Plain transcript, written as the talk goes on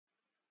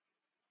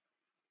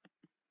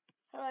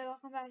Hello,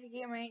 welcome back to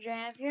Game Ranger,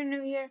 and if you're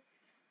new here,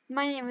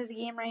 my name is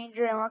Game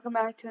Ranger, and welcome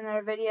back to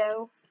another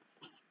video.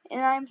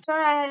 And I'm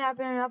sorry I haven't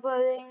been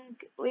uploading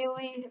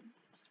lately.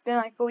 It's been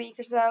like a week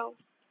or so.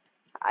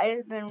 I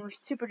just been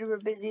super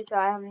duper busy, so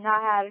I have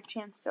not had a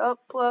chance to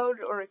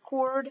upload or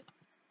record.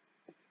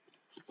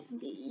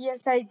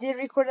 Yes, I did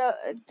record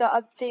the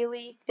update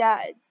leak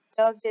the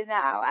update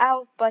now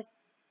out, but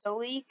the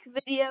leak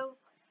video,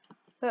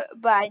 but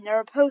I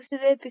never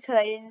posted it because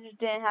I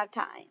didn't have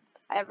time.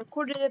 I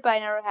recorded it, but I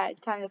never had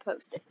time to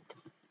post it.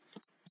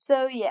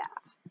 So yeah.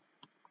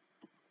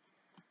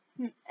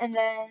 And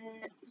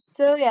then,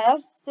 so yeah,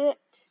 that's it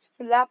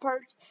for that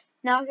part.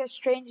 Now let's get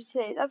straight into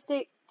today's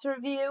update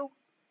review.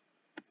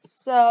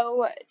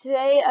 So,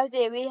 today's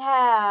update, we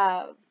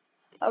have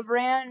a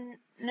brand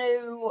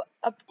new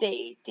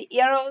update, the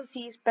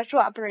EROC Special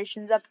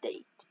Operations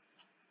Update.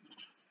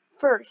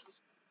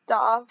 First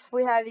off,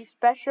 we have the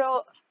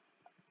Special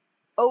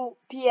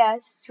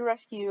OPS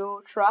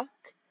Rescue Truck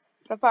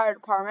for the fire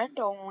department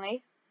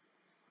only.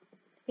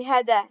 We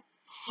had the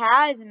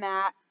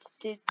hazmat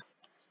suits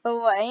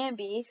level A and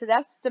B, so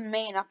that's the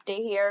main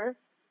update here.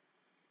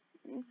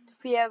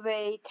 We have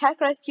a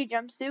tech rescue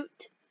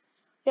jumpsuit.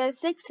 We have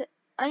 6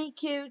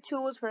 UniQ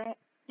tools for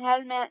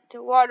hazmat,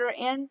 water,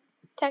 and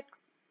tech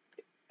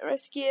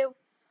rescue.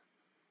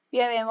 We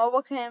have a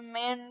mobile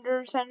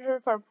commander center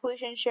for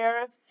police and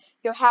sheriff.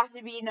 You'll have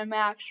to be in a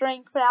max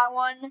rank for that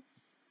one.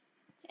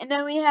 And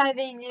then we have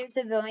a new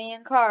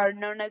civilian car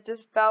known as the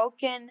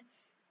Falcon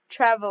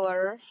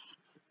Traveler.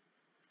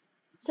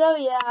 So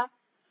yeah,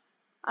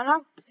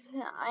 I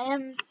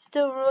am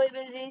still really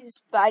busy,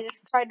 but I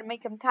just tried to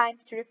make some time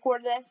to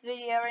record this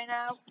video right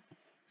now.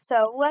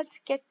 So let's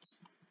get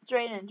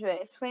straight into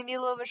it. It's going to be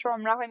a little bit short.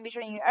 I'm not going to be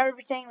showing you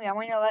everything. I'm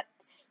going to let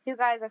you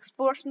guys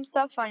explore some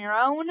stuff on your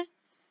own.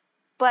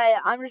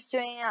 But I'm just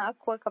doing a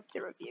quick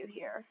update review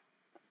here.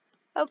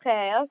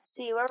 Okay, let's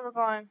see where we're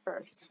going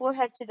first. We'll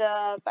head to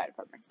the fire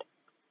department.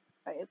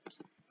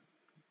 Oops.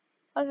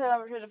 Let's head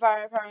over to the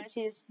fire department and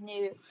see this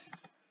new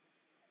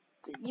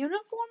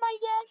uniform, I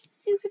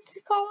guess you could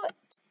call it.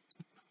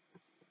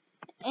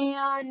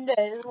 And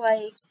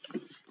like,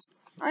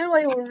 I don't know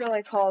what you would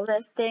really call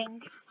this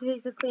thing.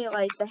 Basically,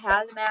 like the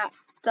hazmat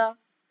stuff.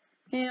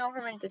 You know,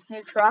 from this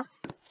new truck.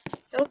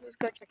 So let's just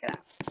go check it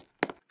out.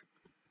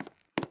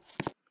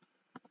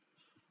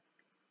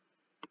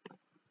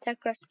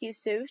 Tech rescue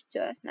suit. So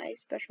that's nice.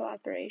 Special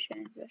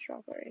operations. That's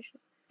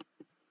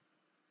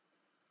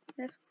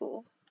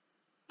cool.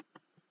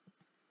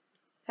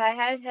 If I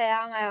had to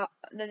have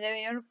the new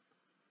uniform.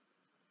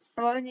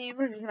 Well, the new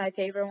uniform is my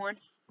favorite one.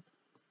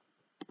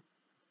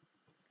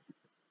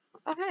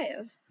 Oh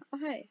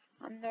hey,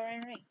 I'm the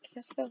right rank.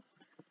 Let's go.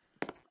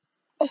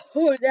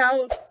 Oh, that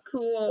looks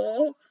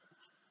cool.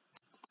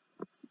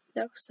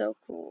 That looks so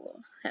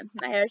cool.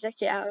 My hair's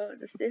actually out of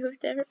the suit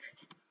there.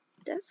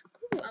 That's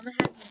cool. I'm gonna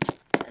have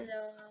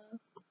hello.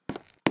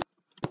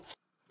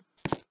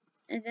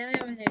 And then we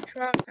have a new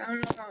truck. I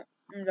don't know if I'm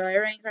in the right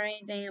rank or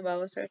anything, but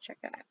let's go check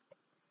it out.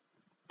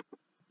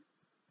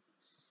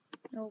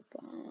 Nope.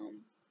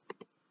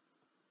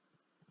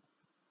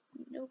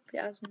 Nope.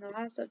 That was from the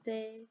last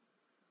update.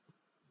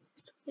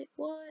 Wait,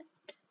 what?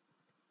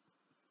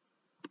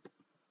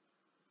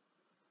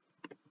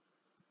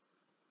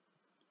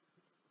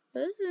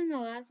 Was this in the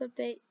last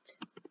update?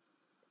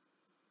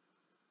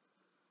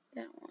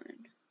 That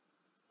one.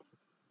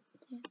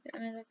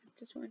 Let me look at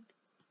this one.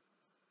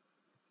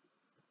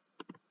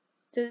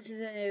 So this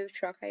is a new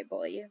truck, I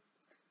believe.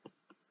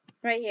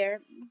 Right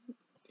here.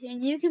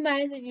 And you can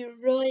buy it if you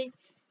really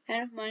have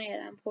enough money at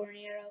that point.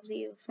 I'll see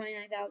you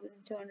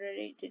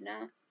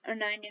 29,289 or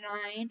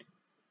 99.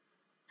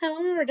 I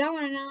remember that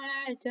one now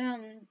at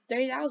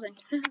 30,000.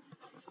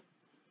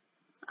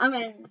 I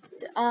mean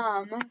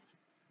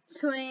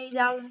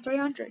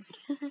 28,300.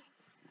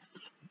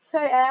 So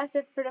yeah, that's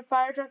it for the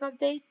fire truck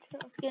update.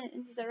 Let's get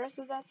into the rest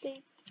of the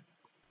update.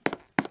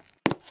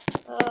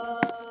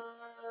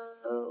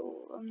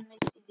 Let me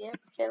see the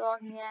FK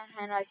logging in,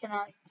 and I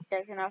cannot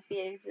see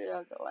exit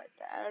of the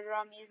editor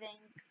I'm using,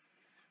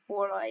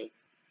 or like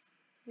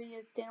video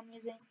thing I'm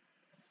using.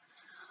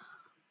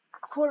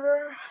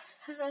 Quarter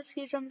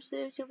rescue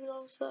jumpsuit, you'll be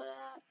also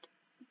that.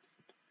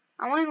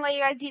 I want to let you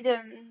guys see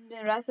the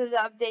rest of the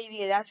update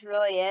because that's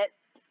really it.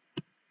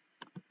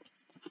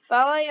 But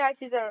I'll let you guys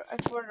see the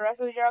rest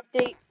of your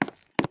update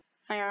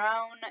on your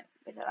own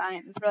because I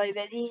am really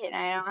busy and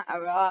I don't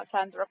have a lot of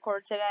time to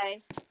record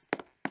today.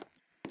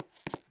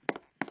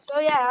 So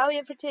yeah, that'll be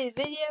it for today's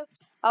video.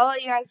 I'll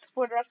let you guys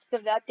explore the rest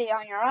of the update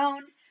on your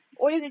own,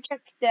 or you can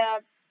check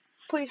the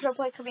Police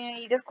Roleplay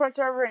Community Discord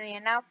server and the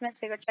announcements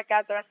to go check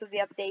out the rest of the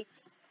update.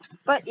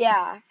 But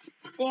yeah,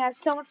 thank you guys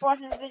so much for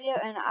watching this video,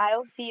 and I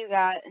will see you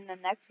guys in the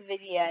next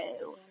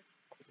video.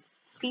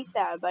 Peace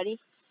out, buddy.